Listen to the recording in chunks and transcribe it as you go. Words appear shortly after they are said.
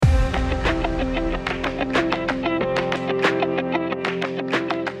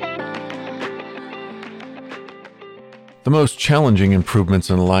The most challenging improvements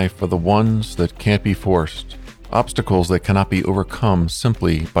in life are the ones that can't be forced, obstacles that cannot be overcome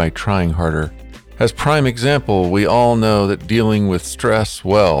simply by trying harder. As prime example, we all know that dealing with stress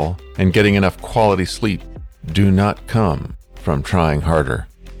well and getting enough quality sleep do not come from trying harder.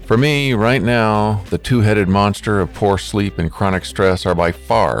 For me, right now, the two-headed monster of poor sleep and chronic stress are by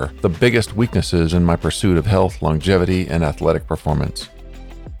far the biggest weaknesses in my pursuit of health, longevity, and athletic performance.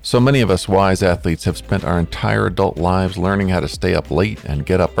 So many of us wise athletes have spent our entire adult lives learning how to stay up late and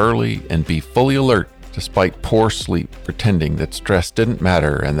get up early and be fully alert despite poor sleep, pretending that stress didn't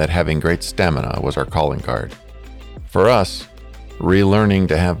matter and that having great stamina was our calling card. For us, relearning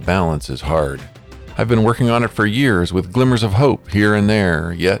to have balance is hard. I've been working on it for years with glimmers of hope here and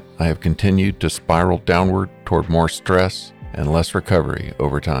there, yet I have continued to spiral downward toward more stress and less recovery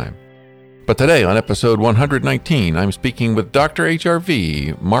over time. But today, on episode 119, I'm speaking with Dr.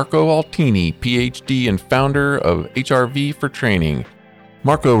 HRV, Marco Altini, PhD and founder of HRV4Training.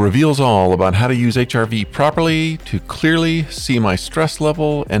 Marco reveals all about how to use HRV properly to clearly see my stress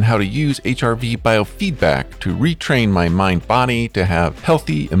level and how to use HRV biofeedback to retrain my mind-body to have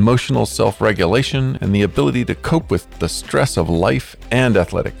healthy emotional self-regulation and the ability to cope with the stress of life and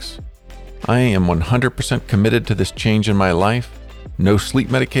athletics. I am 100% committed to this change in my life. No sleep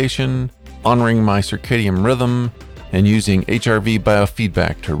medication, honoring my circadian rhythm, and using HRV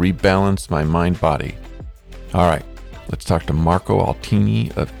biofeedback to rebalance my mind-body. All right. Let's talk to Marco Altini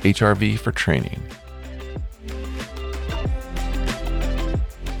of HRV4Training.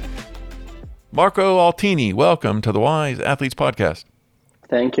 Marco Altini, welcome to the Wise Athletes Podcast.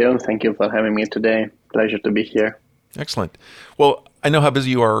 Thank you. Thank you for having me today. Pleasure to be here. Excellent. Well, I know how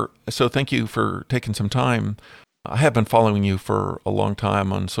busy you are, so thank you for taking some time. I have been following you for a long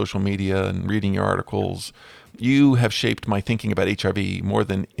time on social media and reading your articles. You have shaped my thinking about HRV more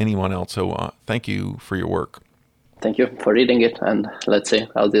than anyone else, so thank you for your work. Thank you for reading it, and let's see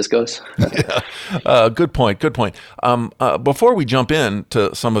how this goes. Good point. Before we jump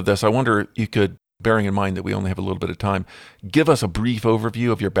into some of this, I wonder if you could, bearing in mind that we only have a little bit of time, give us a brief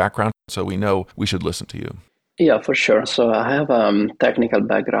overview of your background so we know we should listen to you. Yeah, for sure. So I have a technical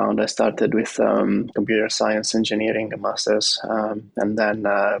background. I started with computer science engineering, a master's, and then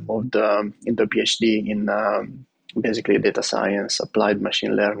moved into a PhD in basically data science, applied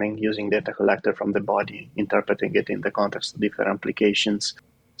machine learning, using data collected from the body, interpreting it in the context of different applications.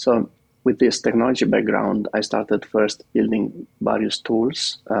 So with this technology background, I started first building various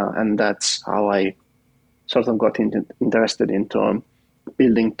tools, and that's how I sort of got interested into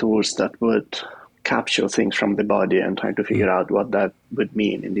building tools that would capture things from the body and trying to figure out what that would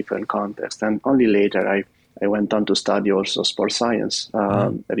mean in different contexts. And only later I went on to study also sports science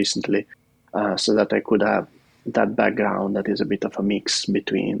recently, so that I could have that background that is a bit of a mix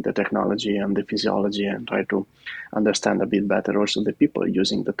between the technology and the physiology, and try to understand a bit better also the people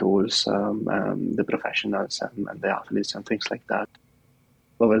using the tools, the professionals and the athletes and things like that.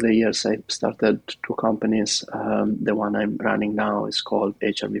 Over the years, I started two companies. The one I'm running now is called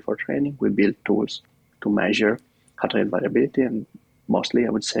HRV4Training. We build tools to measure heart rate variability, and mostly,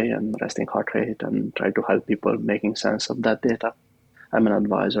 I would say, and resting heart rate, and try to help people making sense of that data. I'm an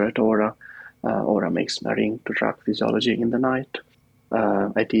advisor at Aura. Aura makes a ring to track physiology in the night.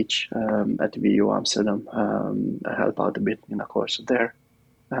 I teach at VU Amsterdam. I help out a bit in a course there.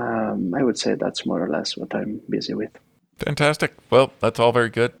 I would say that's more or less what I'm busy with. Fantastic. Well, that's all very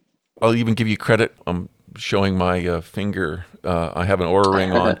good. I'll even give you credit. I'm showing my finger. I have an Aura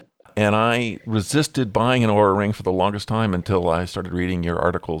ring on. And I resisted buying an Aura ring for the longest time until I started reading your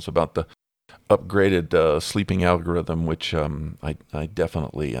articles about the upgraded sleeping algorithm, which I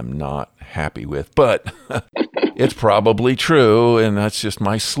definitely am not happy with. But it's probably true, and that's just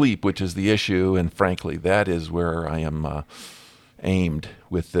my sleep, which is the issue. And frankly, that is where I am aimed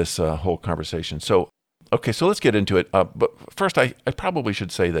with this whole conversation. So let's get into it. But first, I probably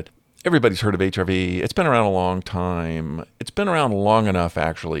should say that everybody's heard of HRV. It's been around a long time. It's been around long enough,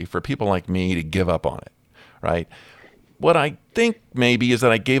 actually, for people like me to give up on it, right? What I think maybe is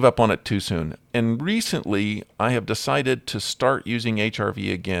that I gave up on it too soon. And recently, I have decided to start using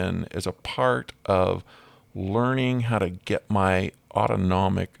HRV again as a part of learning how to get my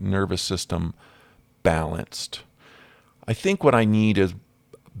autonomic nervous system balanced. I think what I need is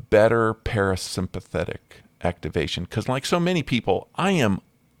better parasympathetic activation, because like so many people, I am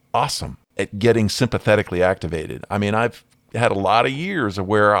awesome at getting sympathetically activated. I mean, I've had a lot of years of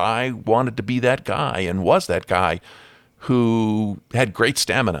where I wanted to be that guy and was that guy who had great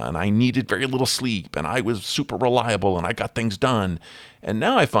stamina, and I needed very little sleep, and I was super reliable, and I got things done. And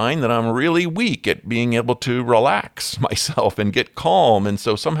now I find that I'm really weak at being able to relax myself and get calm. And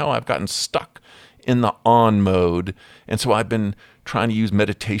so somehow I've gotten stuck in the on mode. And so I've been trying to use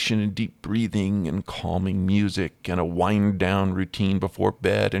meditation and deep breathing and calming music and a wind down routine before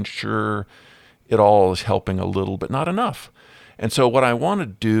bed. And sure, it all is helping a little, but not enough. And so what I want to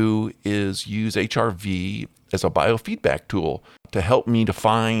do is use HRV as a biofeedback tool to help me to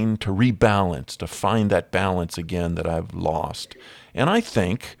rebalance, to find that balance again that I've lost. And I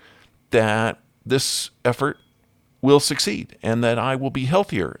think that this effort will succeed and that I will be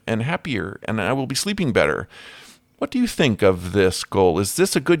healthier and happier and I will be sleeping better. What do you think of this goal? Is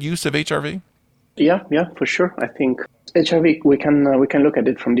this a good use of HRV? Yeah, for sure. I think HRV, we can look at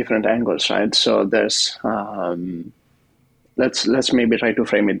it from different angles, right? So there's let's maybe try to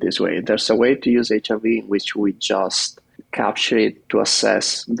frame it this way. There's a way to use HRV in which we just capture it to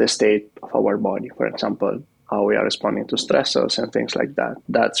assess the state of our body. For example, how we are responding to stressors and things like that.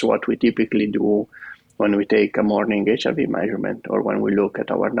 That's what we typically do when we take a morning HRV measurement or when we look at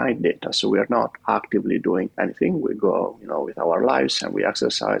our night data. So we are not actively doing anything. We go, with our lives and we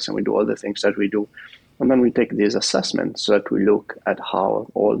exercise and we do all the things that we do. And then we take these assessments so that we look at how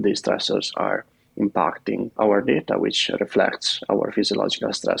all these stressors are impacting our data, which reflects our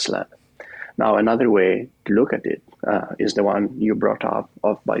physiological stress level. Now, another way to look at it is the one you brought up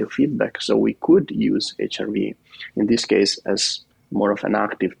of biofeedback. So we could use HRV, in this case, as more of an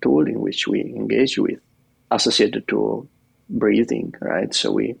active tool in which we engage with, associated to breathing, right?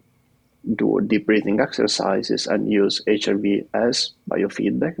 So we do deep breathing exercises and use HRV as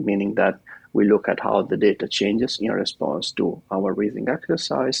biofeedback, meaning that we look at how the data changes in response to our breathing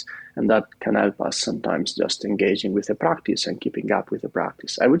exercise, and that can help us sometimes just engaging with the practice and keeping up with the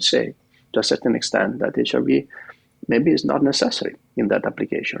practice. I would say, to a certain extent, that HRV maybe is not necessary in that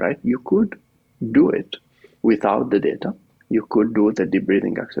application, right? You could do it without the data. You could do the deep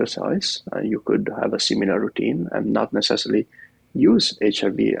breathing exercise. You could have a similar routine and not necessarily use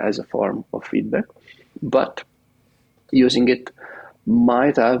HRV as a form of feedback, but using it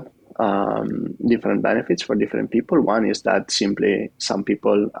might have different benefits for different people. One is that simply some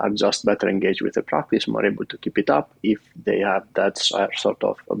people are just better engaged with the practice, more able to keep it up if they have that sort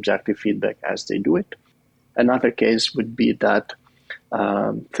of objective feedback as they do it. Another case would be that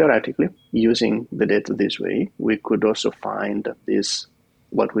theoretically, using the data this way, we could also find this,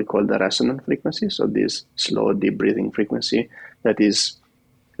 what we call the resonant frequency, so this slow, deep breathing frequency that is,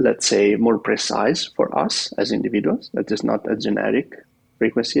 let's say, more precise for us as individuals. That is not a generic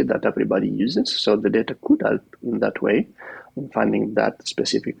frequency that everybody uses. So the data could help in that way in finding that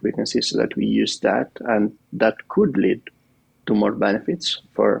specific frequency so that we use that, and that could lead to more benefits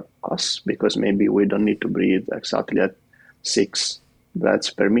for us because maybe we don't need to breathe exactly at 6 breaths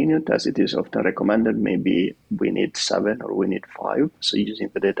per minute as it is often recommended. Maybe we need 7 or we need 5. So using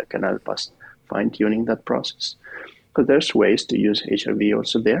the data can help us fine-tuning that process. So there's ways to use HRV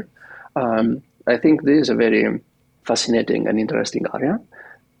also there. I think this is a very fascinating and interesting area,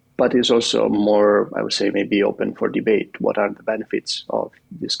 but it's also more, I would say, maybe open for debate. What are the benefits of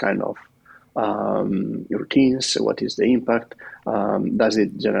this kind of routines? What is the impact? Does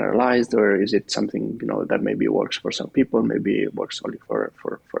it generalize, or is it something that maybe works for some people, maybe it works only for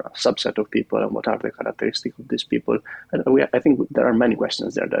a subset of people, and what are the characteristics of these people? And I think there are many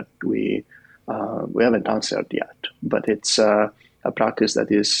questions there that we haven't answered yet, but it's a practice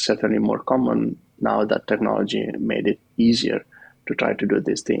that is certainly more common now that technology made it easier to try to do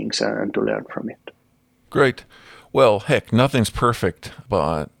these things and to learn from it. Great. Well, heck, nothing's perfect,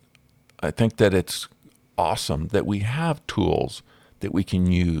 but I think that it's awesome that we have tools that we can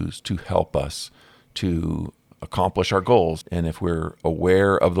use to help us to accomplish our goals. And if we're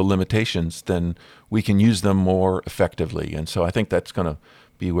aware of the limitations, then we can use them more effectively. And so I think that's going to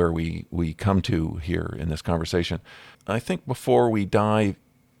be where we come to here in this conversation. I think before we dive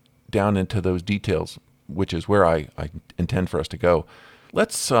down into those details, which is where I intend for us to go,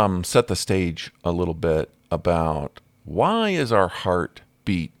 let's set the stage a little bit about why is our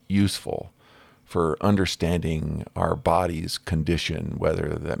heartbeat useful for understanding our body's condition, whether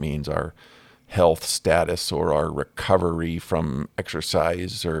that means our health status or our recovery from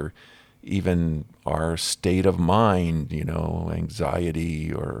exercise or even our state of mind,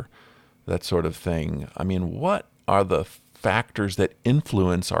 anxiety or that sort of thing. I mean, what are the factors that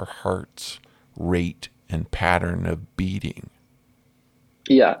influence our heart's rate and pattern of beating?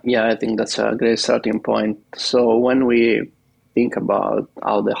 Yeah, I think that's a great starting point. So when we think about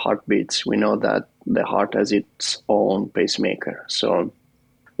how the heart beats, we know that the heart has its own pacemaker. So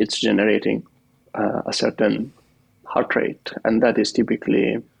it's generating a certain heart rate, and that is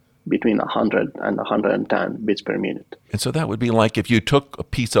typically between 100 and 110 beats per minute. And so that would be like if you took a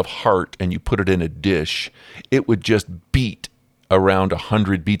piece of heart and you put it in a dish, it would just beat around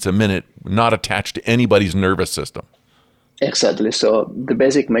 100 beats a minute, not attached to anybody's nervous system. Exactly. So the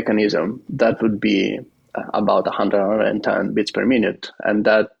basic mechanism, that would be about 100, 110 beats per minute. And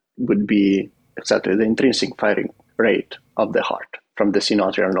that would be exactly the intrinsic firing rate of the heart from the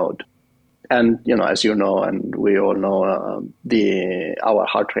sinoatrial node. And, as you know, and we all know, our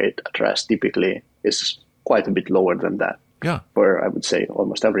heart rate at rest typically is quite a bit lower than that. Yeah. For, I would say,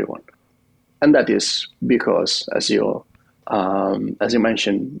 almost everyone. And that is because, as you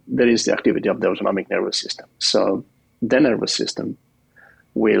mentioned, there is the activity of the autonomic nervous system. So the nervous system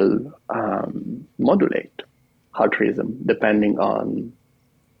will modulate heart rhythm depending on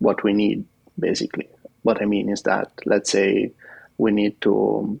what we need, basically. What I mean is that, let's say, we need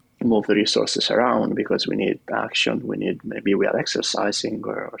to move the resources around because we need action, maybe we are exercising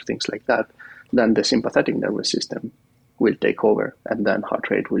or things like that, then the sympathetic nervous system will take over, and then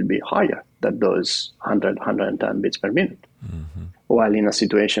heart rate will be higher than those 100, 110 beats per minute. Mm-hmm. While in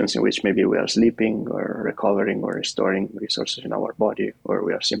situations in which maybe we are sleeping or recovering or restoring resources in our body, or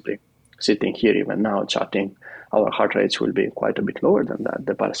we are simply sitting here even now chatting, our heart rates will be quite a bit lower than that.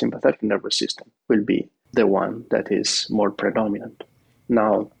 The parasympathetic nervous system will be the one that is more predominant.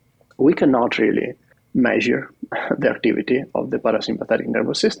 Now, we cannot really measure the activity of the parasympathetic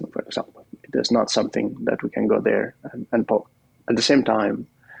nervous system, for example. It is not something that we can go there and poke. At the same time,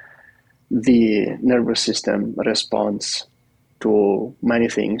 the nervous system responds to many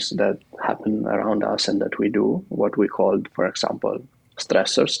things that happen around us and that we do, what we call, for example,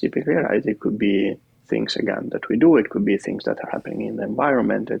 stressors typically, right? It could be things, again, that we do. It could be things that are happening in the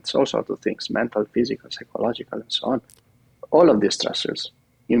environment. It's all sorts of things, mental, physical, psychological, and so on. All of these stressors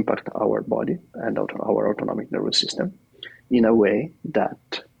impact our body and our autonomic nervous system in a way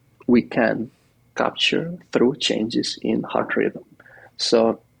that we can capture through changes in heart rhythm.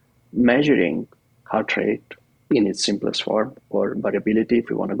 So measuring heart rate in its simplest form, or variability, if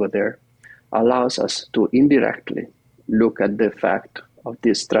we want to go there, allows us to indirectly look at the effect of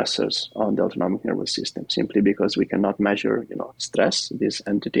these stressors on the autonomic nervous system, simply because we cannot measure, stress, this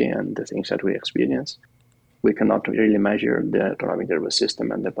entity and the things that we experience. We cannot really measure the autonomic nervous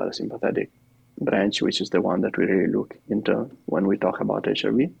system and the parasympathetic branch, which is the one that we really look into when we talk about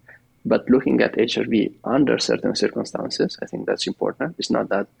HRV. But looking at HRV under certain circumstances, I think that's important. It's not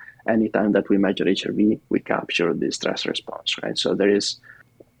that anytime that we measure HRV, we capture the stress response, right? So there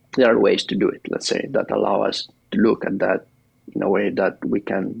are ways to do it, let's say, that allow us to look at that in a way that we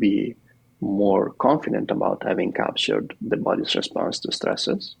can be more confident about having captured the body's response to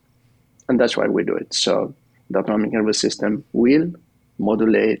stresses. And that's why we do it. So the autonomic nervous system will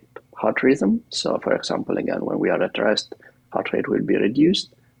modulate heart rhythm. So, for example, again, when we are at rest, heart rate will be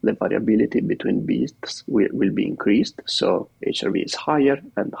reduced. The variability between beats will be increased. So HRV is higher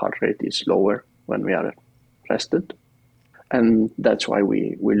and heart rate is lower when we are rested. And that's why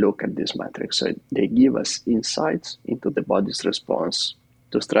we look at these metrics. So they give us insights into the body's response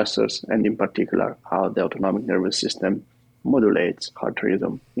to stressors, and in particular, how the autonomic nervous system modulates heart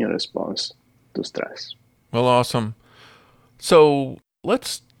rhythm in response to stress. Well, awesome. So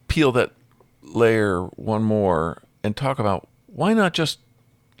let's peel that layer one more and talk about why not just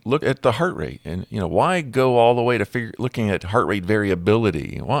look at the heart rate, and why go all the way to looking at heart rate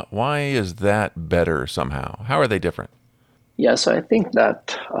variability? Why is that better somehow? How are they different? Yeah, so I think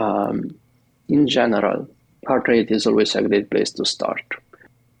that in general, heart rate is always a great place to start.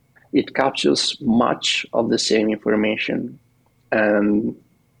 It captures much of the same information, and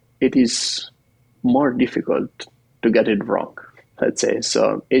it is more difficult to get it wrong, let's say.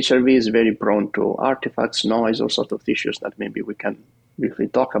 So HRV is very prone to artifacts, noise, or sort of issues that maybe we can briefly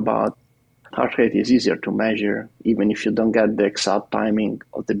talk about. Heart rate is easier to measure. Even if you don't get the exact timing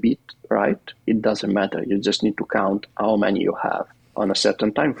of the beat right, it doesn't matter. You just need to count how many you have on a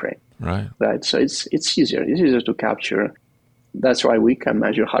certain time frame. Right. So it's easier. It's easier to capture. That's why we can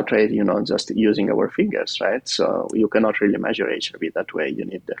measure heart rate, just using our fingers, right? So you cannot really measure HRV that way. You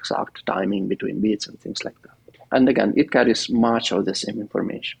need the exact timing between beats and things like that. And again, it carries much of the same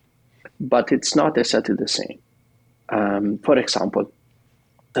information, but it's not exactly the same. For example,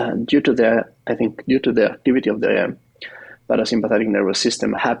 due to the activity of the parasympathetic nervous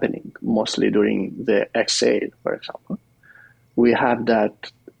system happening mostly during the exhale, for example, we have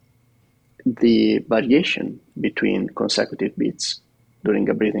that the variation between consecutive beats during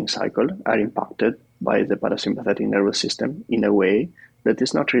a breathing cycle are impacted by the parasympathetic nervous system in a way that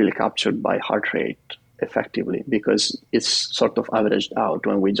is not really captured by heart rate effectively, because it's sort of averaged out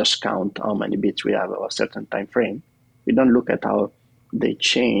when we just count how many beats we have over a certain time frame. We don't look at how they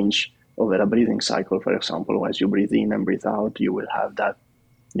change over a breathing cycle. For example, as you breathe in and breathe out, you will have that,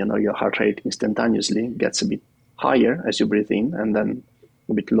 your heart rate instantaneously gets a bit higher as you breathe in and then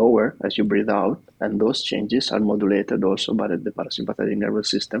a bit lower as you breathe out. And those changes are modulated also by the parasympathetic nervous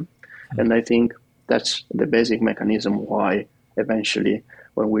system. And I think that's the basic mechanism why eventually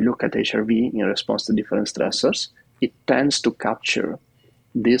when we look at HRV in response to different stressors, it tends to capture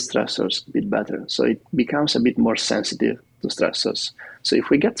these stressors a bit better. So it becomes a bit more sensitive to stressors. So if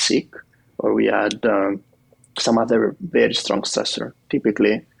we get sick or we had some other very strong stressor,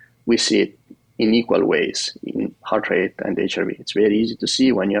 typically we see it in equal ways in heart rate and HRV. It's very easy to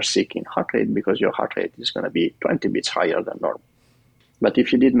see when you're sick in heart rate because your heart rate is going to be 20 beats higher than normal. But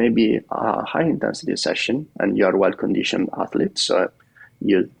if you did maybe a high intensity session and you're a well-conditioned athlete, so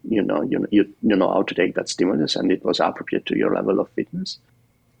you know how to take that stimulus and it was appropriate to your level of fitness.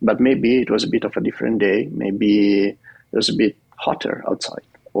 But maybe it was a bit of a different day. Maybe it was a bit hotter outside,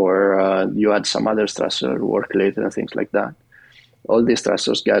 or you had some other stressor, work later and things like that. All these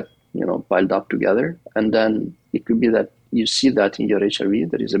stressors get piled up together, and then it could be that you see that in your HRV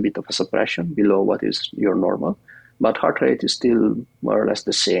there is a bit of a suppression below what is your normal, but heart rate is still more or less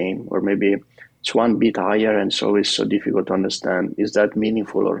the same, or maybe it's one beat higher, and it's always so difficult to understand, is that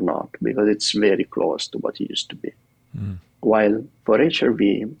meaningful or not, because it's very close to what it used to be. While for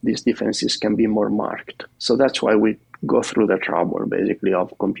HRV, these differences can be more marked. So that's why we go through the trouble, basically,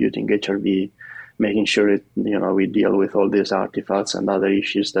 of computing HRV, making sure we deal with all these artifacts and other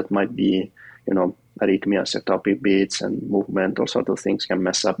issues that might be, arrhythmias, ectopic beats, and movement, all sorts of things can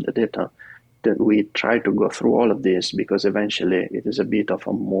mess up the data. Then we try to go through all of this because eventually it is a bit of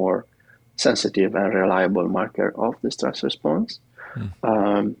a more sensitive and reliable marker of the stress response.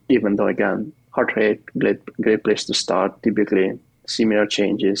 Even though, again, heart rate, great place to start, typically similar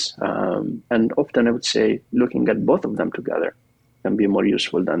changes. And often I would say looking at both of them together can be more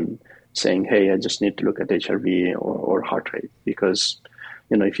useful than saying, hey, I just need to look at HRV or heart rate. Because,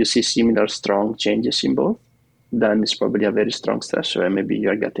 if you see similar strong changes in both, then it's probably a very strong stressor and maybe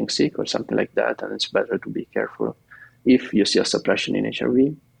you're getting sick or something like that. And it's better to be careful. If you see a suppression in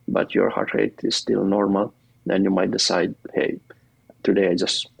HRV, but your heart rate is still normal, then you might decide, hey, today I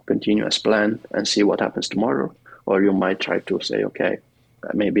just continue as planned and see what happens tomorrow. Or you might try to say, okay,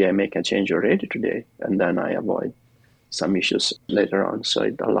 maybe I make a change already today, and then I avoid some issues later on. So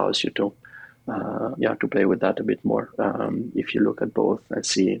it allows you to play with that a bit more if you look at both and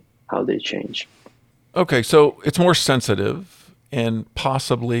see how they change. Okay, so it's more sensitive, and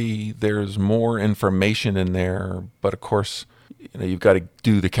possibly there's more information in there, but of course, you've got to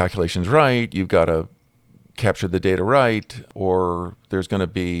do the calculations right, you've got to capture the data right, or there's going to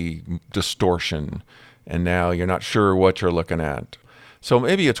be distortion, and now you're not sure what you're looking at. So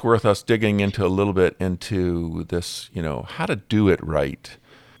maybe it's worth us digging into a little bit into this, how to do it right.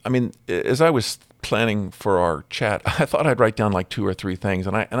 I mean, as I was planning for our chat, I thought I'd write down like 2 or 3 things,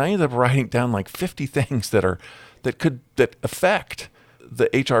 and I ended up writing down like 50 things that affect the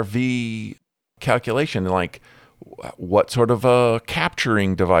HRV calculation, like what sort of a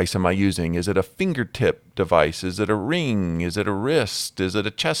capturing device am I using? Is it a fingertip device? Is it a ring? Is it a wrist? Is it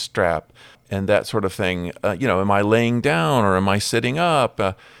a chest strap? And that sort of thing. Am I laying down or am I sitting up?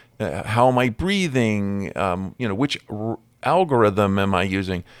 How am I breathing? Which algorithm am I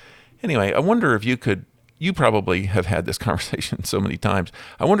using? Anyway, I wonder if you probably have had this conversation so many times.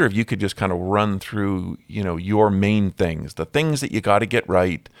 I wonder if you could just kind of run through, your main things, the things that you got to get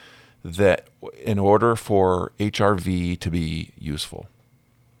right, that in order for HRV to be useful.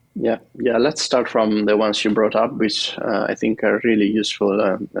 Yeah. Let's start from the ones you brought up, which I think are really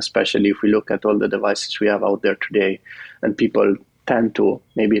useful, especially if we look at all the devices we have out there today, and people tend to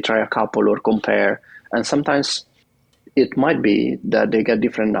maybe try a couple or compare. And sometimes it might be that they get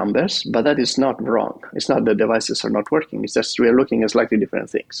different numbers, but that is not wrong. It's not the devices are not working. It's just we're looking at slightly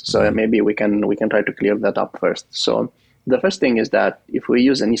different things. So maybe we can try to clear that up first. So the first thing is that if we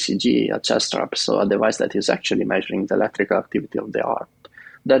use an ECG, a chest strap, so a device that is actually measuring the electrical activity of the heart,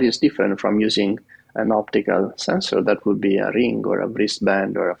 that is different from using an optical sensor that would be a ring or a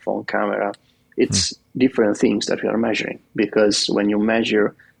wristband or a phone camera. It's different things that we are measuring, because when you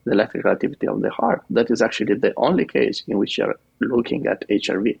measure the electrical activity of the heart, that is actually the only case in which you're looking at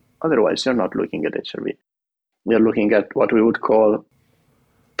HRV. Otherwise, you're not looking at HRV. You're looking at what we would call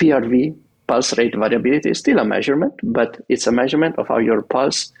PRV, pulse rate variability. It's still a measurement, but it's a measurement of how your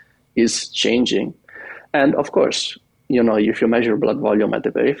pulse is changing. And of course, if you measure blood volume at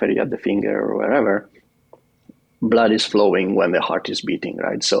the periphery, at the finger or wherever, blood is flowing when the heart is beating,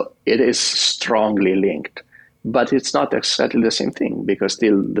 right? So it is strongly linked. But it's not exactly the same thing, because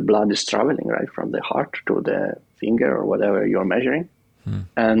still the blood is traveling, right, from the heart to the finger or whatever you're measuring.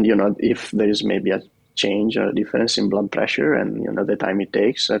 And, if there is maybe a change or difference in blood pressure, and the time it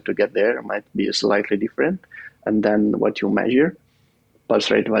takes to get there might be slightly different. And then what you measure,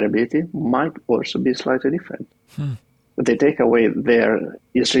 pulse rate variability, might also be slightly different. The takeaway there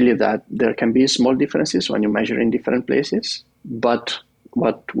is really that there can be small differences when you measure in different places, but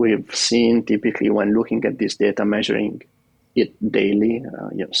what we've seen typically when looking at this data, measuring it daily,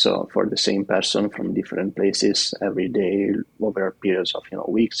 so for the same person from different places every day over periods of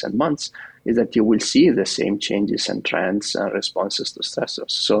weeks and months, is that you will see the same changes and trends and responses to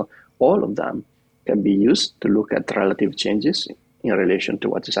stressors. So all of them can be used to look at relative changes in relation to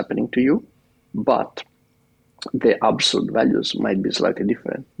what is happening to you, but the absolute values might be slightly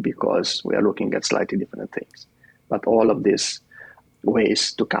different because we are looking at slightly different things. But all of these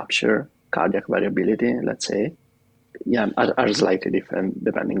ways to capture cardiac variability, let's say, are slightly different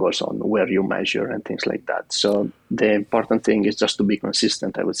depending also on where you measure and things like that. So the important thing is just to be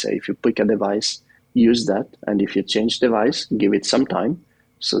consistent, I would say. If you pick a device, use that. And if you change device, give it some time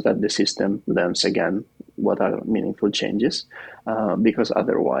so that the system learns again what are meaningful changes, because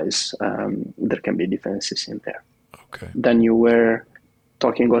otherwise there can be differences in there. Okay. Then you were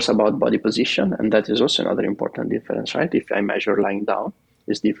talking also about body position, and that is also another important difference, right? If I measure lying down,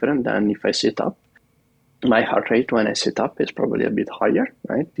 it's different than if I sit up. My heart rate when I sit up is probably a bit higher,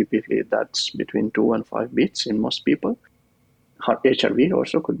 right? Typically that's between 2 and 5 beats in most people. HRV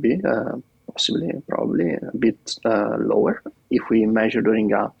also could be probably a bit lower. If we measure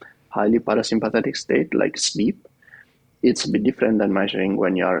during a highly parasympathetic state like sleep, it's a bit different than measuring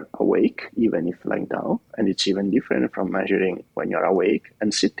when you're awake, even if lying down. And it's even different from measuring when you're awake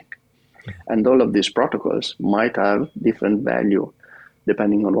and sitting. And all of these protocols might have different value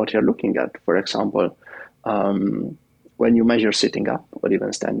depending on what you're looking at. For example, when you measure sitting up or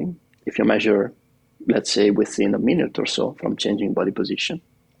even standing, if you measure, let's say, within a minute or so from changing body position,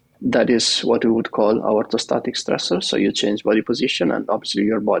 that is what we would call orthostatic stressor. So you change body position and obviously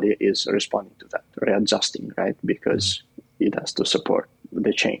your body is responding to that, readjusting, right? Because it has to support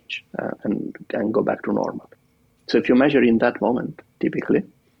the change and go back to normal. So if you measure in that moment, typically,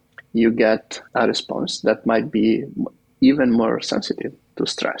 you get a response that might be even more sensitive to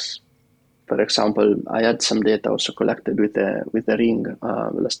stress. For example, I had some data also collected with the ring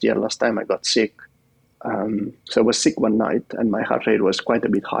last time I got sick. So I was sick one night and my heart rate was quite a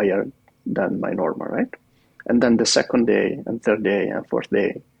bit higher than my normal, right? And then the second day and third day and fourth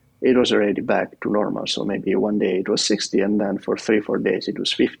day, it was already back to normal. So maybe one day it was 60 and then for 3-4 days it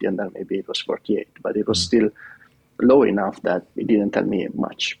was 50 and then maybe it was 48. But it was still low enough that it didn't tell me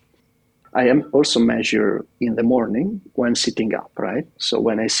much. I am also measure in the morning when sitting up, right? So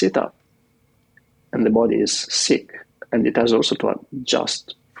when I sit up, and the body is sick, and it has also to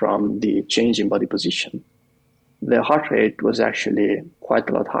adjust from the change in body position, the heart rate was actually quite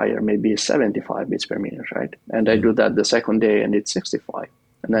a lot higher, maybe 75 beats per minute, right? And I do that the second day, and it's 65,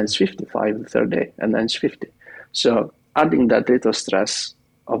 and then it's 55 the third day, and then it's 50. So adding that little stress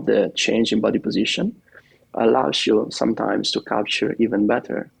of the change in body position allows you sometimes to capture even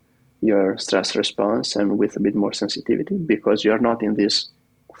better your stress response and with a bit more sensitivity because you're not in this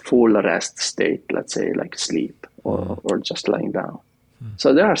full rest state, let's say, like sleep or just lying down.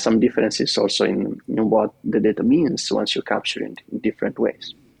 So there are some differences also in what the data means once you capture it in different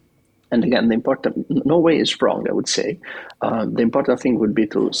ways. And again, no way is wrong, I would say. The important thing would be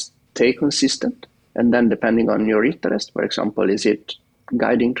to stay consistent. And then depending on your interest, for example, is it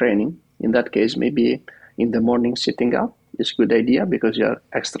guiding training? In that case, maybe in the morning sitting up is a good idea because you're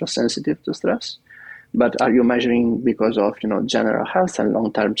extra sensitive to stress. But are you measuring because of general health and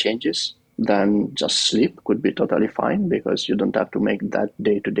long-term changes? Then just sleep could be totally fine because you don't have to make that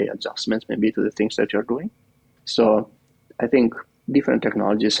day-to-day adjustments maybe to the things that you're doing. So I think different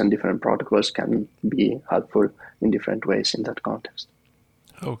technologies and different protocols can be helpful in different ways in that context.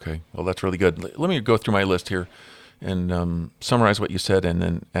 Okay, well, that's really good. Let me go through my list here and summarize what you said and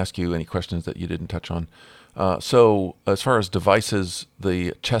then ask you any questions that you didn't touch on. So as far as devices,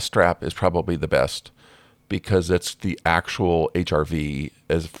 the chest strap is probably the best because it's the actual HRV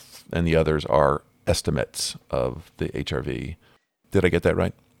and the others are estimates of the HRV. Did I get that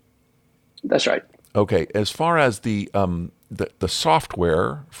right? That's right. Okay. As far as the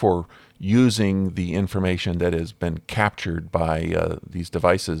software for using the information that has been captured by these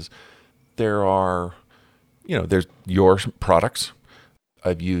devices, there's your products.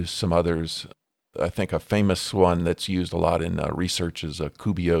 I've used some others. I think a famous one that's used a lot in research is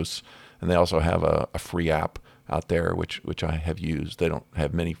Kubios, and they also have a free app out there, which I have used. They don't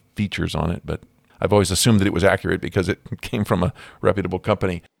have many features on it, but I've always assumed that it was accurate because it came from a reputable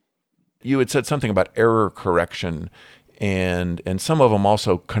company. You had said something about error correction, and some of them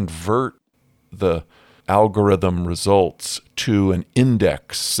also convert the algorithm results to an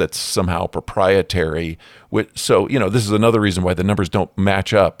index that's somehow proprietary. So, this is another reason why the numbers don't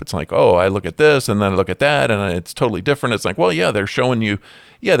match up. It's like, oh, I look at this and then I look at that and it's totally different. It's like, well, yeah, they're showing you,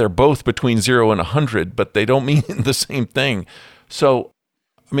 yeah, they're both between 0 and 100, but they don't mean the same thing. So,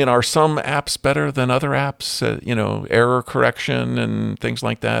 are some apps better than other apps? Error correction and things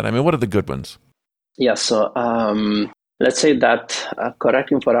like that. What are the good ones? Yeah, so let's say that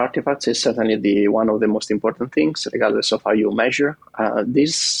correcting for artifacts is certainly one of the most important things, regardless of how you measure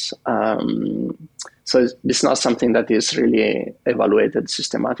this. So it's not something that is really evaluated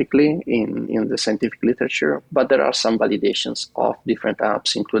systematically in the scientific literature, but there are some validations of different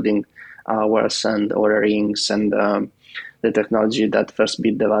apps, including ours and Oura Rings and the technology that First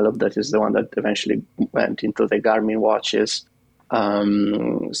Beat developed, that is the one that eventually went into the Garmin watches.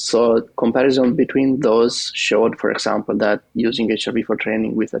 So comparison between those showed, for example, that using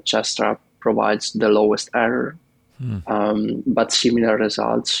HRV4Training with a chest strap provides the lowest error, but similar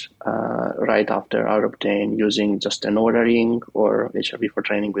results right after are obtained using just an Oura Ring or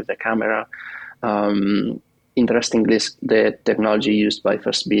HRV4Training with the camera. Interestingly, the technology used by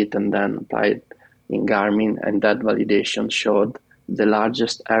First Beat and then applied in Garmin, and that validation showed the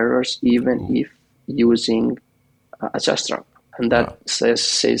largest errors, even if using a chest strap. And that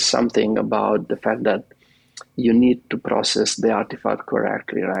says something about the fact that you need to process the artifact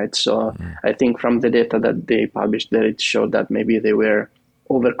correctly, right? So I think from the data that they published there, it showed that maybe they were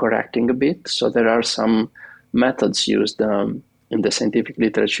overcorrecting a bit. So there are some methods used in the scientific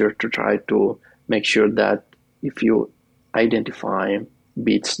literature to try to make sure that if you identify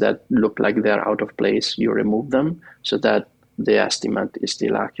bits that look like they're out of place, you remove them so that the estimate is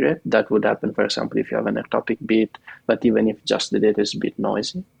still accurate. That would happen, for example, if you have an ectopic bit, but even if just the data is a bit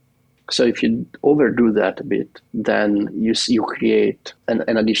noisy. So if you overdo that a bit, then you create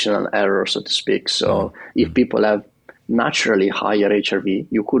an additional error, so to speak. So if people have naturally higher HRV,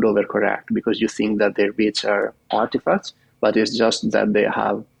 you could overcorrect because you think that their bits are artifacts, but it's just that they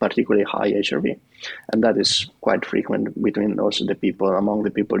have particularly high HRV. And that is quite frequent between also among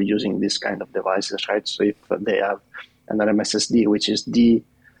the people using this kind of devices, right? So if they have an RMSSD, which is the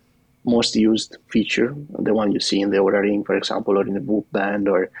most used feature, the one you see in the Oura Ring, for example, or in the Whoop Band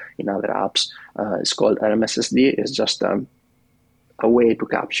or in other apps, it's called RMSSD. It's just a way to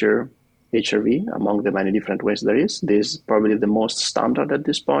capture HRV among the many different ways there is. This is probably the most standard at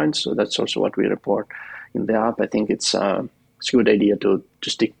this point, so that's also what we report in the app. I think it's a good idea to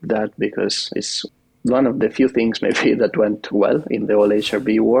stick to that because it's one of the few things maybe that went well in the whole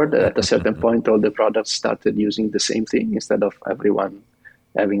HRV world. At a certain point, all the products started using the same thing instead of everyone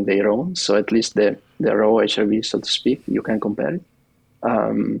having their own. So at least the raw HRV, so to speak, you can compare it.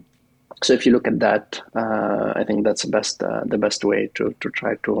 So if you look at that, I think that's the best way to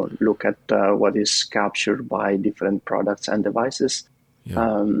try to look at what is captured by different products and devices.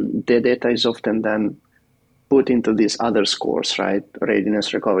 Yeah. The data is often then put into these other scores, right?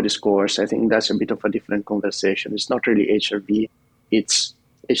 Readiness recovery scores. I think that's a bit of a different conversation. It's not really HRV. It's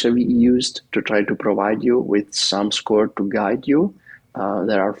HRV used to try to provide you with some score to guide you.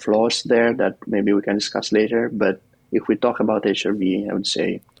 There are flaws there that maybe we can discuss later. But if we talk about HRV, I would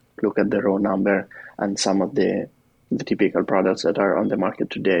say look at the raw number and some of the typical products that are on the market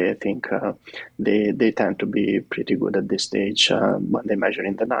today. I think they tend to be pretty good at this stage when they measure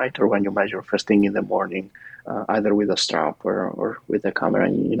in the night or when you measure first thing in the morning, either with a strap or with a camera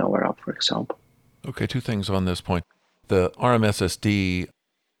in our app, for example. Okay, two things on this point. The RMSSD,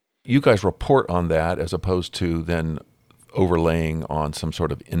 you guys report on that as opposed to then overlaying on some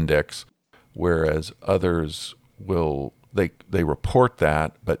sort of index, whereas others will, they report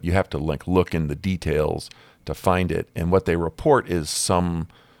that, but you have to look in the details to find it. And what they report is some,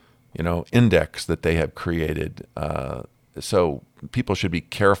 index that they have created. So people should be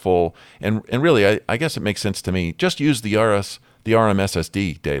careful. And really, I guess it makes sense to me. Just use the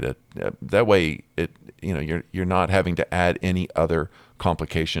RMSSD data. That way, you're not having to add any other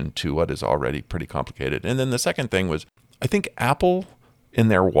complication to what is already pretty complicated. And then the second thing was, I think Apple in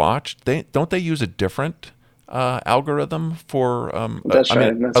their watch, don't they use a different algorithm for a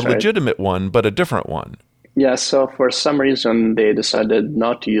legitimate one, but a different one? Yeah, so for some reason they decided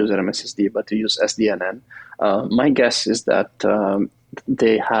not to use RMSSD, but to use SDNN. My guess is that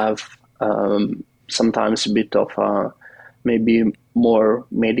they have sometimes a bit of a maybe more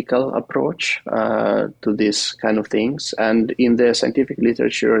medical approach to these kind of things. And in the scientific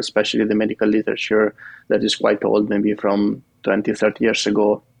literature, especially the medical literature that is quite old, maybe from 20, 30 years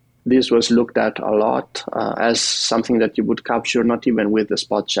ago, this was looked at a lot as something that you would capture, not even with the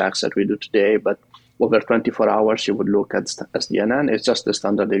spot checks that we do today, but over 24 hours, you would look at SDNN. It's just the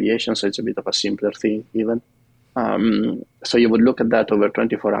standard deviation, so it's a bit of a simpler thing even. So you would look at that over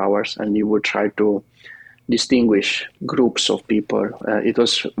 24 hours, and you would try to distinguish groups of people. It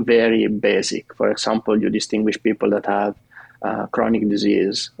was very basic. For example, you distinguish people that have chronic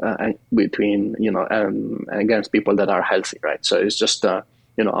disease between, against people that are healthy, right? So it's just a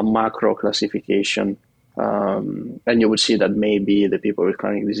macro classification. And you would see that maybe the people with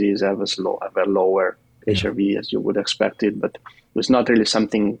chronic disease have a lower HRV as you would expect it, but it was not really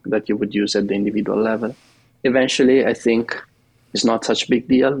something that you would use at the individual level. Eventually, I think it's not such a big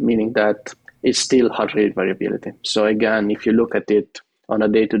deal, meaning that it's still heart rate variability. So again, if you look at it on a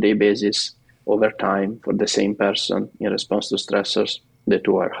day-to-day basis over time for the same person in response to stressors, the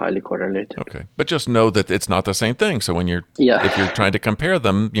two are highly correlated. Okay. But just know that it's not the same thing. So when if you're trying to compare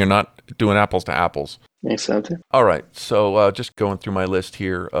them, you're not doing apples to apples. Exactly. All right. So just going through my list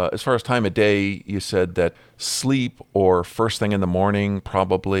here, as far as time of day, you said that sleep or first thing in the morning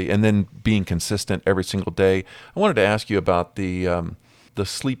probably, and then being consistent every single day. I wanted to ask you about the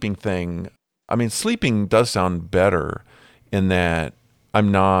sleeping thing. I mean, sleeping does sound better in that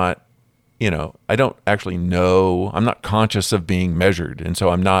I'm not, I don't actually know, I'm not conscious of being measured. And so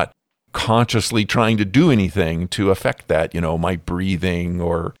I'm not consciously trying to do anything to affect that, my breathing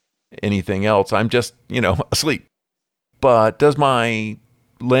or anything else. I'm just, asleep. But does my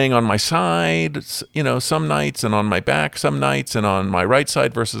laying on my side, some nights, and on my back some nights, and on my right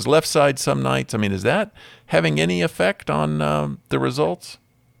side versus left side some nights, I mean, is that having any effect on the results?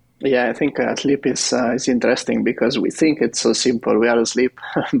 Yeah, I think sleep is interesting because we think it's so simple. We are asleep,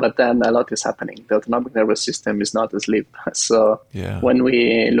 but then a lot is happening. The autonomic nervous system is not asleep. So when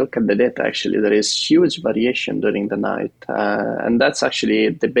we look at the data, actually, there is huge variation during the night. And that's actually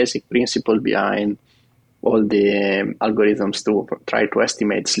the basic principle behind all the algorithms to try to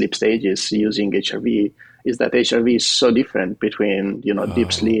estimate sleep stages using HRV, is that HRV is so different between,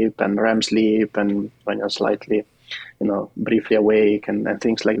 deep sleep and REM sleep and when you're slightly briefly awake and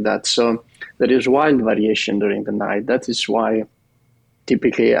things like that. So there is wild variation during the night. That is why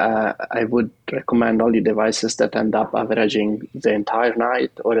typically I would recommend only devices that end up averaging the entire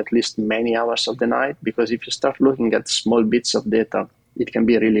night or at least many hours of the night, because if you start looking at small bits of data, it can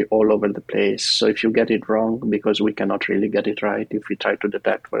be really all over the place. So if you get it wrong, because we cannot really get it right, if we try to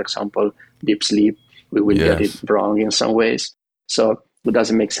detect, for example, deep sleep, we will get it wrong in some ways. So it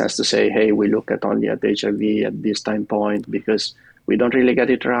doesn't make sense to say, hey, we look at only at HRV at this time point, because we don't really get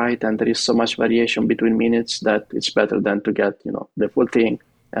it right. And there is so much variation between minutes that it's better than to get, the full thing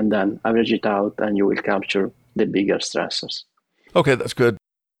and then average it out, and you will capture the bigger stressors. Okay, that's good.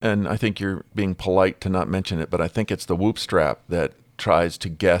 And I think you're being polite to not mention it, but I think it's the Whoop strap that tries to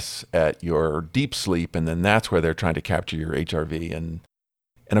guess at your deep sleep, and then that's where they're trying to capture your HRV. And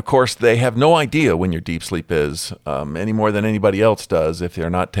of course, they have no idea when your deep sleep is, any more than anybody else does if they're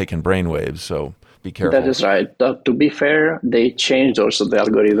not taking brainwaves. So be careful. That is right. To be fair, they changed also the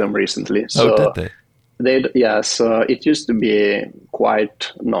algorithm recently. So did they? So it used to be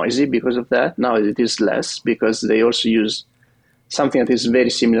quite noisy because of that. Now it is less because they also use something that is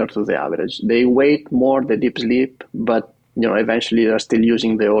very similar to the average. They weight more the deep sleep, but eventually they're still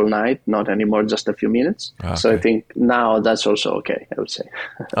using the all night, not anymore just a few minutes. Okay. So I think now that's also okay, I would say.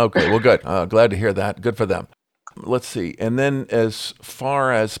 Okay, well, good. Glad to hear that. Good for them. Let's see. And then as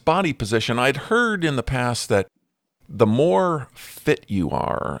far as body position, I'd heard in the past that the more fit you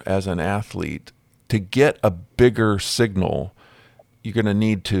are as an athlete, to get a bigger signal, you're going to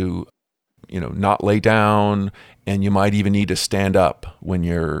need to, not lay down, and you might even need to stand up when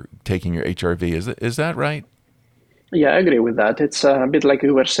you're taking your HRV. Is that right? Yeah, I agree with that. It's a bit like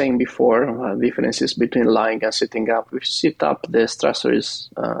we were saying before, differences between lying and sitting up. If you sit up, the stress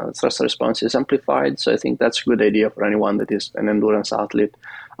response is amplified. So I think that's a good idea for anyone that is an endurance athlete.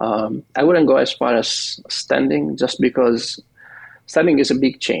 I wouldn't go as far as standing, just because standing is a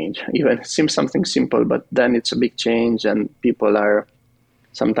big change. Even it seems something simple, but then it's a big change, and people are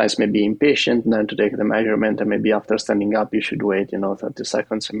sometimes maybe impatient then to take the measurement, and maybe after standing up, you should wait, 30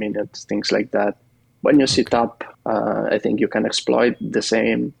 seconds, a minute, things like that. When you sit up, I think you can exploit the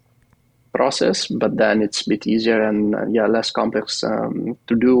same process, but then it's a bit easier and less complex to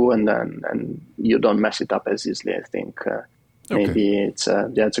do, and you don't mess it up as easily. I think maybe it's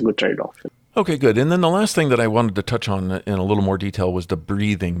a good trade-off. Okay, good. And then the last thing that I wanted to touch on in a little more detail was the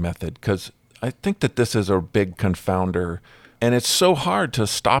breathing method, because I think that this is a big confounder, and it's so hard to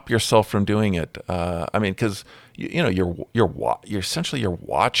stop yourself from doing it. Because you're essentially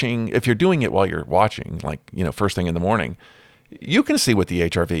watching. If you're doing it while you're watching, like first thing in the morning, you can see what the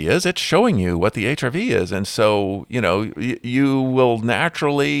HRV is. It's showing you what the HRV is, and so you will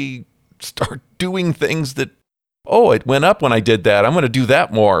naturally start doing things that, oh, it went up when I did that. I'm going to do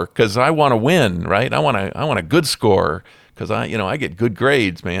that more because I want to win, right? I want a good score because I get good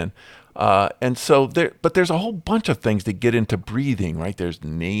grades, man. And so but there's a whole bunch of things that get into breathing, right? There's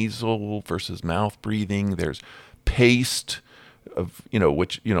nasal versus mouth breathing. There's paced,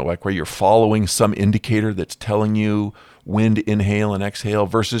 which, like where you're following some indicator that's telling you when to inhale and exhale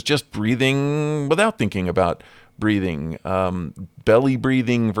versus just breathing without thinking about breathing. Belly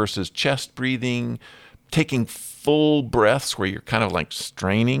breathing versus chest breathing. Taking full breaths where you're kind of like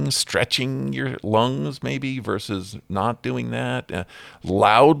stretching your lungs maybe versus not doing that.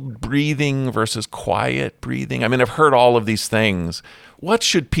 Loud breathing versus quiet breathing. I mean, I've heard all of these things. What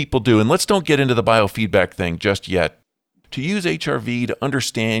should people do? And let's don't get into the biofeedback thing just yet. To use HRV to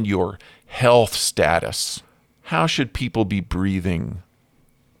understand your health status, how should people be breathing?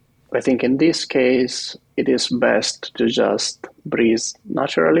 I think in this case, it is best to just breathe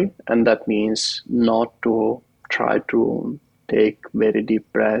naturally. And that means not to try to take very deep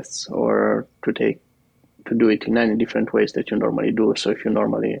breaths or to do it in any different ways that you normally do. So if you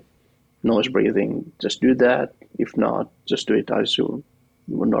normally nose breathing, just do that. If not, just do it as you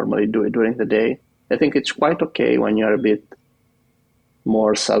would normally do it during the day. I think it's quite okay when you're a bit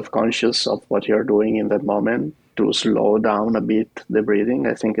more self-conscious of what you're doing in that moment to slow down a bit the breathing.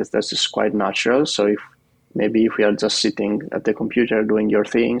 I think that's just quite natural. So if we are just sitting at the computer doing your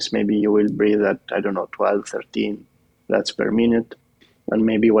things, maybe you will breathe at, 12, 13 breaths per minute. And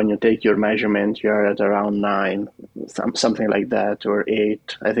maybe when you take your measurement, you're at around 9, something like that, or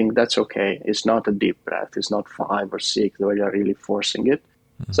 8. I think that's okay. It's not a deep breath. It's not 5 or 6 where you're really forcing it.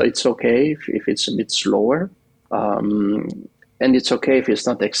 Mm-hmm. So it's okay if it's a bit slower. And it's okay if it's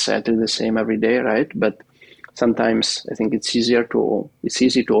not exactly the same every day, right? But sometimes I think it's easy to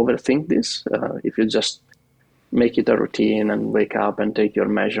overthink this. If you just make it a routine and wake up and take your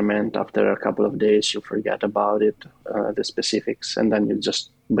measurement, after a couple of days, you forget about it, the specifics, and then you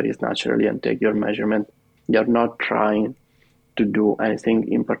just breathe naturally and take your measurement. You're not trying to do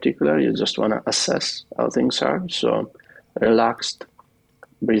anything in particular. You just want to assess how things are. So relaxed,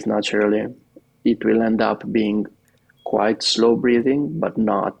 breathe naturally. It will end up being quite slow breathing, but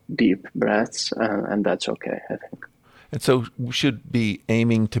not deep breaths, and that's okay, I think. And so we should be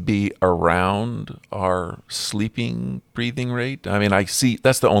aiming to be around our sleeping breathing rate. I mean, I see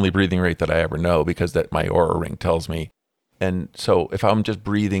that's the only breathing rate that I ever know because that my Oura ring tells me. And so if I'm just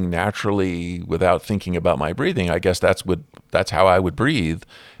breathing naturally without thinking about my breathing, I guess that's how I would breathe.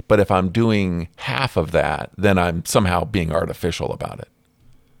 But if I'm doing half of that, then I'm somehow being artificial about it.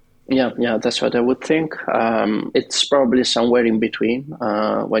 Yeah, that's what I would think. It's probably somewhere in between.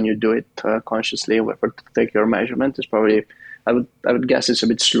 When you do it consciously, or to take your measurement, it's probably I would guess it's a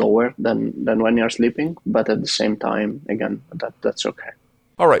bit slower than when you're sleeping, but at the same time, again, that's okay.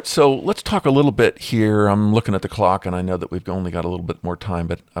 All right, so let's talk a little bit here. I'm looking at the clock, and I know that we've only got a little bit more time,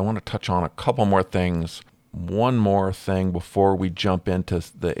 but I want to touch on a couple more things. One more thing before we jump into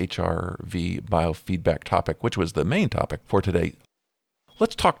the HRV biofeedback topic, which was the main topic for today.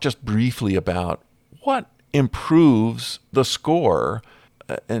 Let's talk just briefly about what improves the score,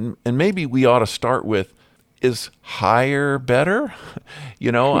 and maybe we ought to start with, is higher better?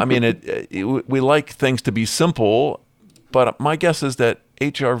 I mean, we like things to be simple, but my guess is that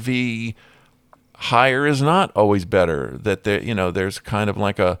HRV higher is not always better, that there's kind of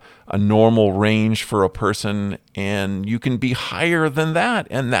like a normal range for a person, and you can be higher than that,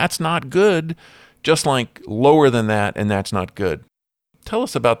 and that's not good, just like lower than that, and that's not good. Tell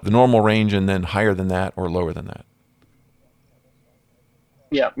us about the normal range and then higher than that or lower than that.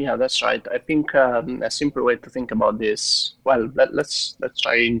 Yeah, that's right. I think a simple way to think about this, well, let's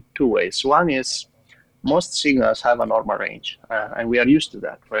try in two ways. One is most signals have a normal range, and we are used to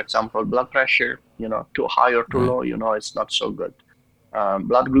that. For example, blood pressure, too high or too low, it's not so good.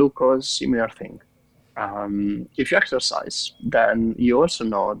 Blood glucose, similar thing. If you exercise, then you also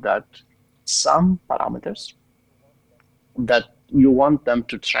know that some parameters that you want them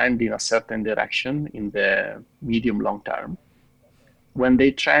to trend in a certain direction in the medium long term. When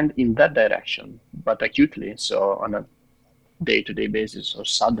they trend in that direction, but acutely, so on a day-to-day basis or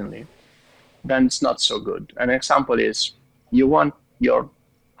suddenly, then it's not so good. An example is you want your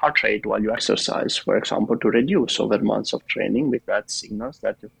heart rate while you exercise, for example, to reduce over months of training, because that signals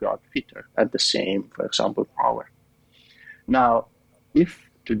that you've got fitter at the same, for example, power. Now, if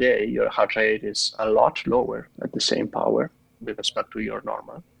today your heart rate is a lot lower at the same power with respect to your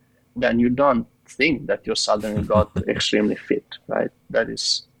normal, then you don't think that you suddenly got extremely fit, right? That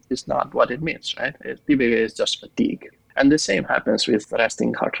is not what it means, right? Typically, it's just fatigue. And the same happens with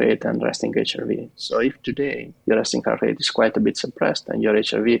resting heart rate and resting HRV. So if today your resting heart rate is quite a bit suppressed and your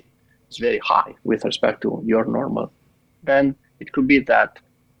HRV is very high with respect to your normal, then it could be that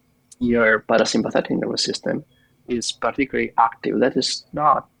your parasympathetic nervous system is particularly active. That is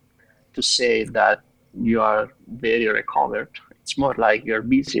not to say that you are very recovered. It's more like you're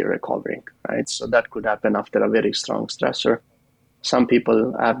busy recovering, right? So that could happen after a very strong stressor. Some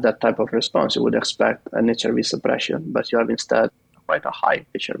people have that type of response. You would expect an HRV suppression, but you have instead quite a high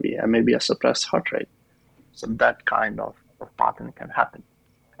HRV and maybe a suppressed heart rate. So that kind of pattern can happen.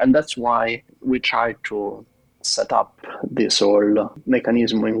 And that's why we try to set up this whole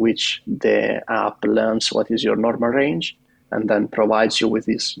mechanism in which the app learns what is your normal range and then provides you with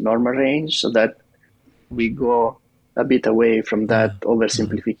this normal range, so that we go a bit away from that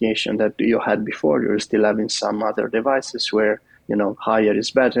oversimplification that you had before. You're still having some other devices where, higher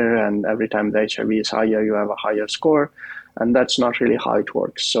is better, and every time the HRV is higher, you have a higher score. And that's not really how it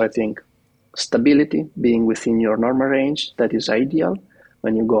works. So I think stability, being within your normal range, that is ideal.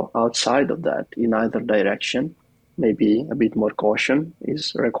 When you go outside of that in either direction, maybe a bit more caution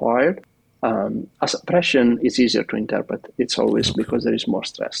is required. A suppression is easier to interpret. It's always because there is more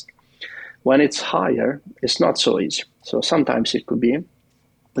stress. When it's higher, it's not so easy. So sometimes it could be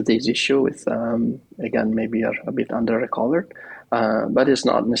this issue with, again, maybe you're a bit under-recovered, but it's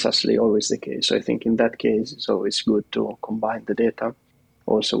not necessarily always the case. So I think in that case, it's always good to combine the data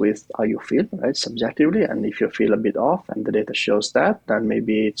also with how you feel, right, subjectively. And if you feel a bit off and the data shows that, then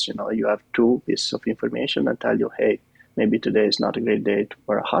maybe it's, you have two pieces of information that tell you, hey, maybe today is not a great day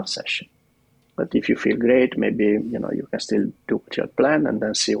for a hard session. But if you feel great, maybe, you can still do what you had planned and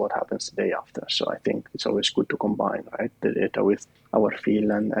then see what happens the day after. So I think it's always good to combine, right, the data with our feel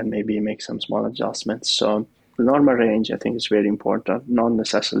and maybe make some small adjustments. So the normal range, I think, is very important. Not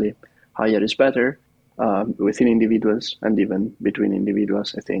necessarily higher is better. Within individuals and even between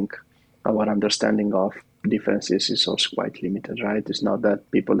individuals, I think our understanding of differences is also quite limited, right? It's not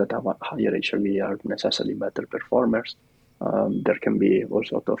that people that have a higher HRV are necessarily better performers. There can be all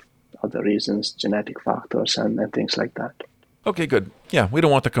sorts of other reasons, genetic factors and things like that. Okay, good. Yeah, we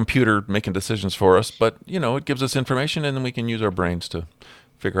don't want the computer making decisions for us, but, it gives us information and then we can use our brains to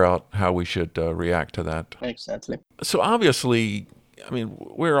figure out how we should react to that. Exactly. So obviously,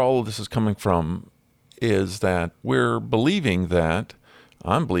 where all of this is coming from is that I'm believing that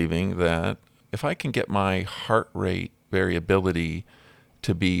if I can get my heart rate variability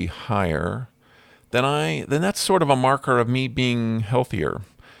to be higher, then that's sort of a marker of me being healthier.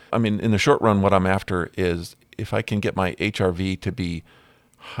 In the short run, what I'm after is if I can get my HRV to be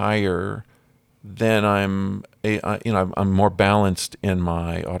higher, then I'm more balanced in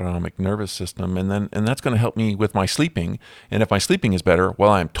my autonomic nervous system, and that's going to help me with my sleeping. And if my sleeping is better,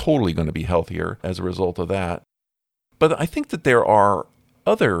 well, I'm totally going to be healthier as a result of that. But I think that there are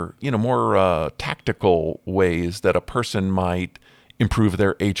other, more tactical ways that a person might improve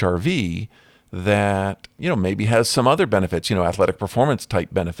their HRV that, maybe has some other benefits, athletic performance type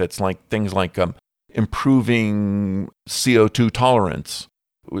benefits, like things like improving CO2 tolerance.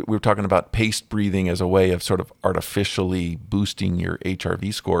 We were talking about paced breathing as a way of sort of artificially boosting your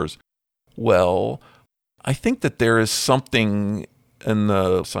HRV scores. Well, I think that there is something in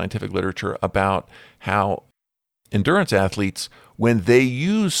the scientific literature about how endurance athletes, when they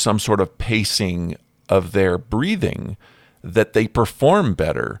use some sort of pacing of their breathing, that they perform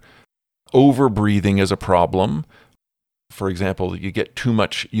better. Over-breathing is a problem. For example, you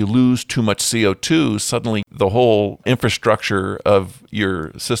lose too much CO2, suddenly the whole infrastructure of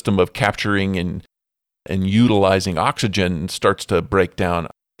your system of capturing and utilizing oxygen starts to break down.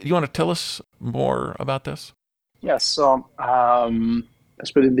 Do you want to tell us more about this? Yes, so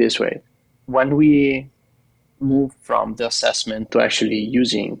let's put it this way. When we move from the assessment to actually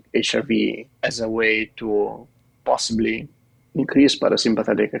using HRV as a way to possibly increase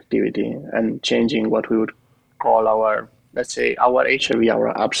parasympathetic activity and changing what we would call our HRV,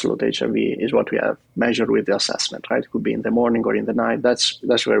 our absolute HRV, is what we have measured with the assessment, right? It could be in the morning or in the night.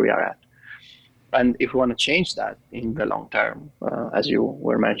 That's where we are at. And if we want to change that in the long term, as you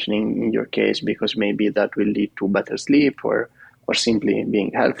were mentioning in your case, because maybe that will lead to better sleep or simply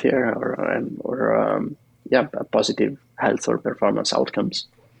being healthier or positive health or performance outcomes,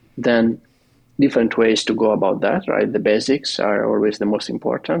 then different ways to go about that, right? The basics are always the most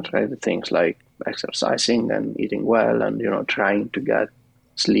important, right? The things like exercising and eating well and, trying to get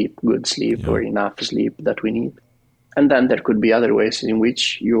good sleep or enough sleep that we need. And then there could be other ways in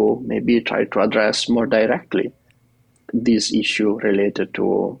which you maybe try to address more directly this issue related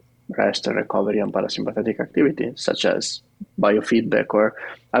to rest and recovery and parasympathetic activity, such as biofeedback, or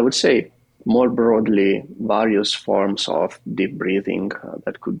I would say more broadly, various forms of deep breathing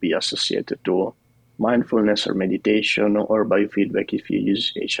that could be associated to mindfulness or meditation or biofeedback if you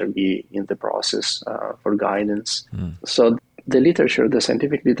use HRV in the process for guidance. So the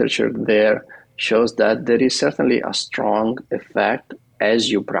scientific literature there shows that there is certainly a strong effect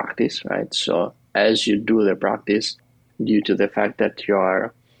as you practice, right? So as you do the practice, due to the fact that you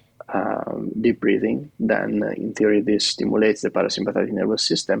are deep breathing, then in theory this stimulates the parasympathetic nervous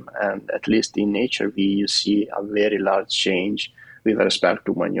system, and at least in HRV you see a very large change with respect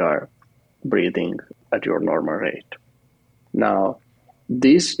to when you are breathing at your normal rate. Now,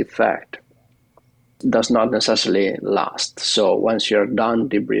 this effect does not necessarily last. So once you're done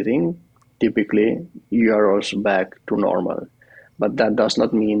deep breathing, typically you are also back to normal. But that does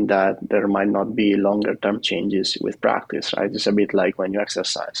not mean that there might not be longer term changes with practice, right? It's a bit like when you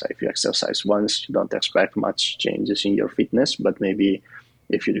exercise. If you exercise once, you don't expect much changes in your fitness, but maybe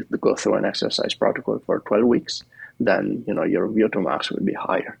if you go through an exercise protocol for 12 weeks, then your VO2 max will be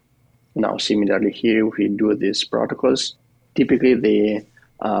higher. Now, similarly here, if we do these protocols, typically the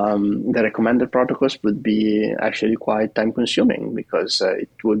recommended protocols would be actually quite time consuming because it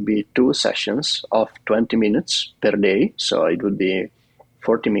would be 2 sessions of 20 minutes per day. So it would be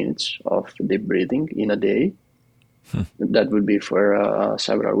 40 minutes of deep breathing in a day. That would be for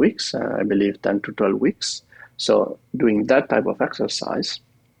several weeks, I believe 10 to 12 weeks. So doing that type of exercise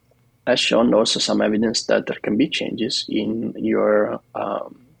has shown also some evidence that there can be changes in your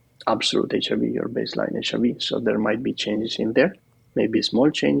absolute HRV, your baseline HRV. So there might be changes in there, maybe small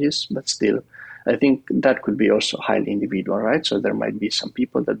changes, but still, I think that could be also highly individual, right? So there might be some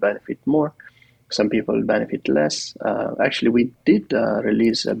people that benefit more, some people benefit less. Actually, we did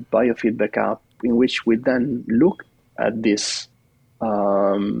release a biofeedback app in which we then looked at these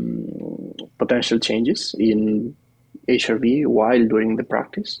potential changes in HRV while doing the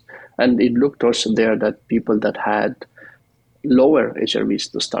practice. And it looked also there that people that had lower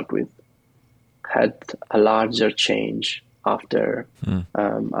HRVs to start with had a larger change after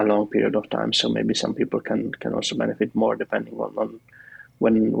a long period of time. So maybe some people can also benefit more depending on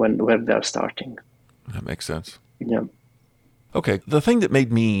where they're starting. That makes sense. Yeah. Okay. The thing that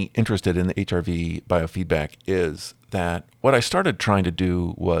made me interested in the HRV biofeedback is that what I started trying to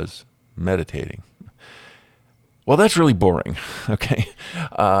do was meditating. Well, that's really boring, okay?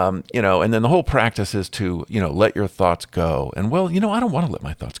 And then the whole practice is to, let your thoughts go. And well, I don't want to let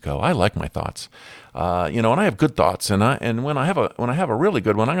my thoughts go. I like my thoughts, and I have good thoughts. And when I have a really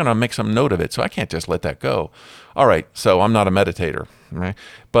good one, I'm going to make some note of it. So I can't just let that go. All right, so I'm not a meditator, right?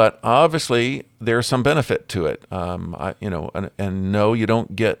 But obviously there's some benefit to it. And no, you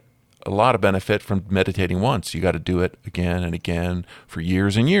don't get a lot of benefit from meditating once. You got to do it again and again for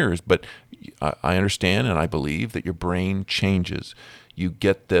years and years. But I understand and I believe that your brain changes. You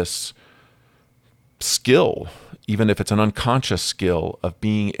get this skill, even if it's an unconscious skill, of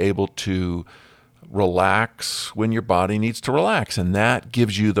being able to relax when your body needs to relax. And that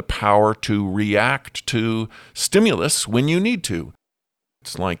gives you the power to react to stimulus when you need to.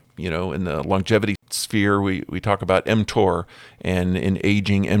 It's like, in the longevity sphere, we talk about mTOR, and in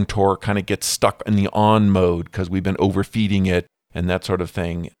aging, mTOR kind of gets stuck in the on mode because we've been overfeeding it and that sort of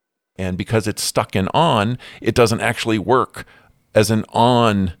thing. And because it's stuck in on, it doesn't actually work as an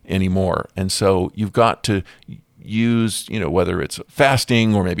on anymore. And so you've got to use, whether it's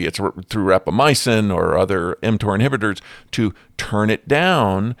fasting or maybe it's through rapamycin or other mTOR inhibitors, to turn it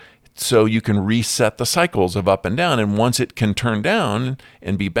down so you can reset the cycles of up and down. And once it can turn down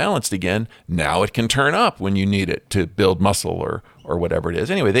and be balanced again, now it can turn up when you need it to build muscle or whatever it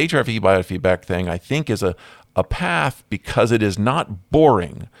is. Anyway, the HRV biofeedback thing, I think, is a path because it is not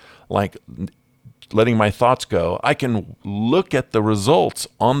boring, like letting my thoughts go. I can look at the results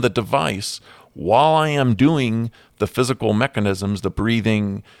on the device while I am doing the physical mechanisms, the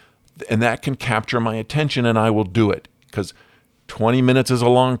breathing, and that can capture my attention, and I will do it because 20 minutes is a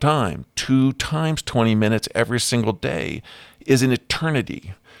long time. 2 times 20 minutes every single day is an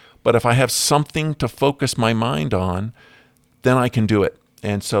eternity. But if I have something to focus my mind on, then I can do it.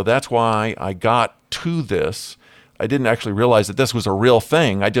 And so that's why I got to this. I didn't actually realize that this was a real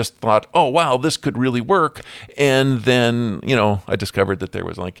thing. I just thought, oh, wow, this could really work. And then, I discovered that there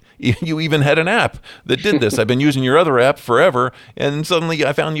was you even had an app that did this. I've been using your other app forever. And suddenly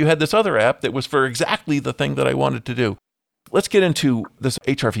I found you had this other app that was for exactly the thing that I wanted to do. Let's get into this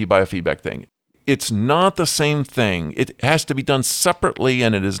HRV biofeedback thing. It's not the same thing. It has to be done separately,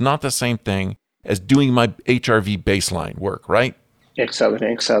 and it is not the same thing as doing my HRV baseline work, right?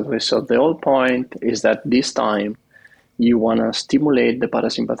 Exactly. So the whole point is that this time you want to stimulate the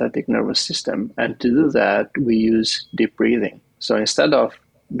parasympathetic nervous system. And to do that, we use deep breathing. So instead of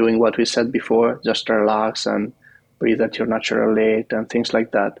doing what we said before, just relax and breathe at your natural rate and things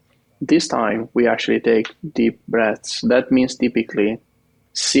like that, this time we actually take deep breaths. That means typically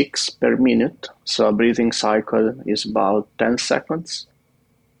 6 per minute. So a breathing cycle is about 10 seconds.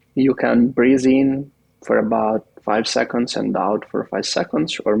 You can breathe in for about 5 seconds and out for 5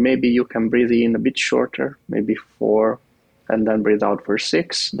 seconds, or maybe you can breathe in a bit shorter, maybe 4, and then breathe out for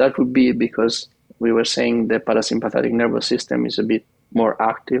 6. That would be because we were saying the parasympathetic nervous system is a bit more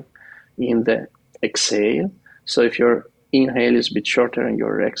active in the exhale. So if your inhale is a bit shorter and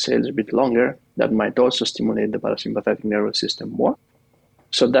your exhale is a bit longer, that might also stimulate the parasympathetic nervous system more.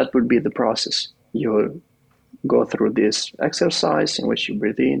 So that would be the process. You go through this exercise in which you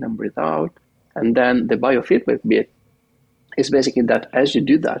breathe in and breathe out. And then the biofeedback bit is basically that as you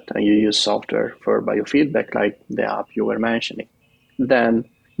do that and you use software for biofeedback, like the app you were mentioning, then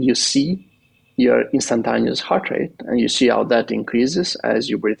you see your instantaneous heart rate and you see how that increases as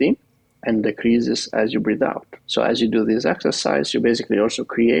you breathe in and decreases as you breathe out. So as you do this exercise, you basically also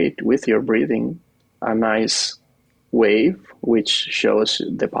create with your breathing a nice wave which shows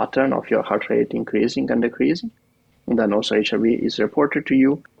the pattern of your heart rate increasing and decreasing. And then also HRV is reported to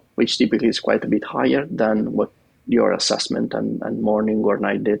you, which typically is quite a bit higher than what your assessment and morning or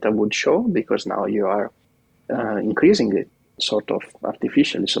night data would show, because now you are increasing it sort of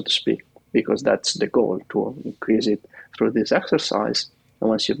artificially, so to speak, because that's the goal, to increase it through this exercise. And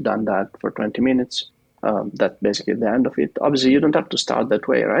once you've done that for 20 minutes, that's basically the end of it. Obviously, you don't have to start that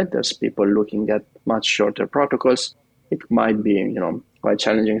way, right? There's people looking at much shorter protocols. It might be, quite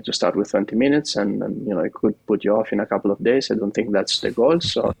challenging to start with 20 minutes and it could put you off in a couple of days. I don't think that's the goal.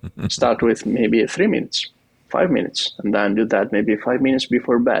 So start with maybe 3 minutes, 5 minutes, and then do that maybe 5 minutes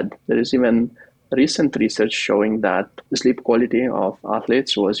before bed. There is even recent research showing that the sleep quality of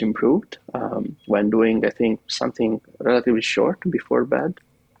athletes was improved when doing, I think, something relatively short before bed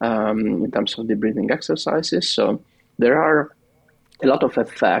in terms of the breathing exercises. So there are a lot of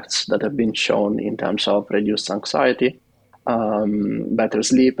effects that have been shown in terms of reduced anxiety, better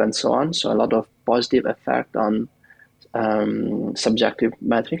sleep, and so on. So a lot of positive effect on subjective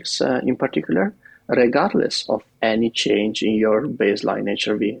metrics in particular, regardless of any change in your baseline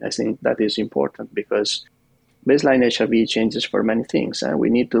HRV. I think that is important because baseline HRV changes for many things, and we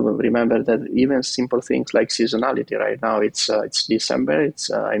need to remember that even simple things like seasonality. Right now, it's December.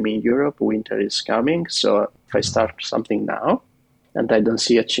 I'm in Europe. Winter is coming. So if I start something now and I don't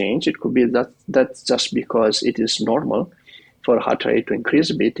see a change, it could be that's just because it is normal for heart rate to increase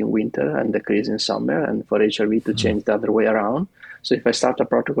a bit in winter and decrease in summer, and for HRV to change the other way around. So if I start a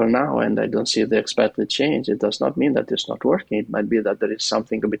protocol now and I don't see the expected change, it does not mean that it's not working. It might be that there is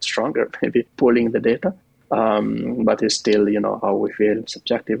something a bit stronger, maybe pulling the data. But it's still, how we feel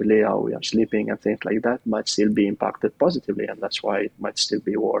subjectively, how we are sleeping and things like that might still be impacted positively. And that's why it might still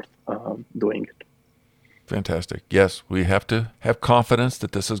be worth doing it. Fantastic. Yes, we have to have confidence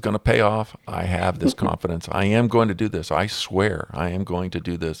that this is going to pay off. I have this confidence. I am going to do this. I swear I am going to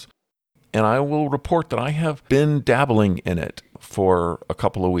do this. And I will report that I have been dabbling in it for a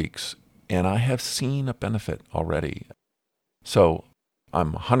couple of weeks, and I have seen a benefit already. So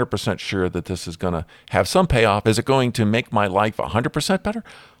I'm 100% sure that this is going to have some payoff. Is it going to make my life 100% better?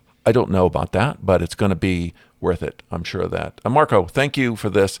 I don't know about that, but it's going to be worth it. I'm sure of that. Marco, thank you for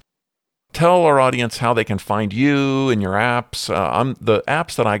this. Tell our audience how they can find you and your apps. The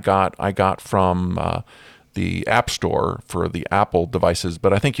apps that I got from the App Store for the Apple devices,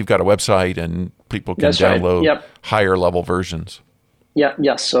 but I think you've got a website and people can download higher level versions.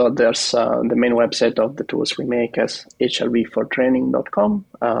 Yeah. So there's the main website of the tools we make as HRV4Training.com.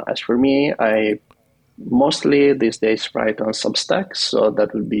 As for me, I mostly these days write on Substack, so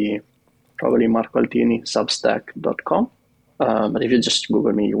that would be probably Marco Altini, Substack.com. But if you just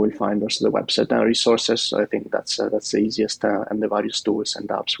Google me, you will find also the website and resources. So I think that's the easiest, and the various tools and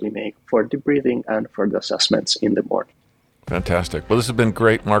apps we make for the breathing and for the assessments in the morning. Fantastic. Well, this has been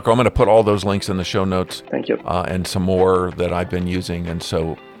great, Marco. I'm going to put all those links in the show notes. Thank you. And some more that I've been using. And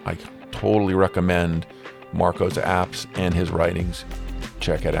so I totally recommend Marco's apps and his writings.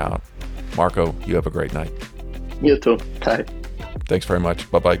 Check it out. Marco, you have a great night. You too. Bye. Thanks very much.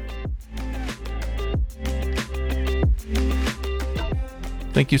 Bye-bye.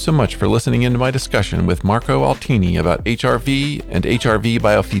 Thank you so much for listening into my discussion with Marco Altini about HRV and HRV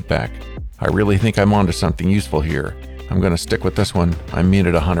biofeedback. I really think I'm onto something useful here. I'm going to stick with this one. I mean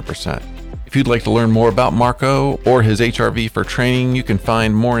it 100%. If you'd like to learn more about Marco or his HRV4Training, you can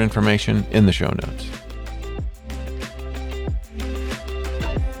find more information in the show notes.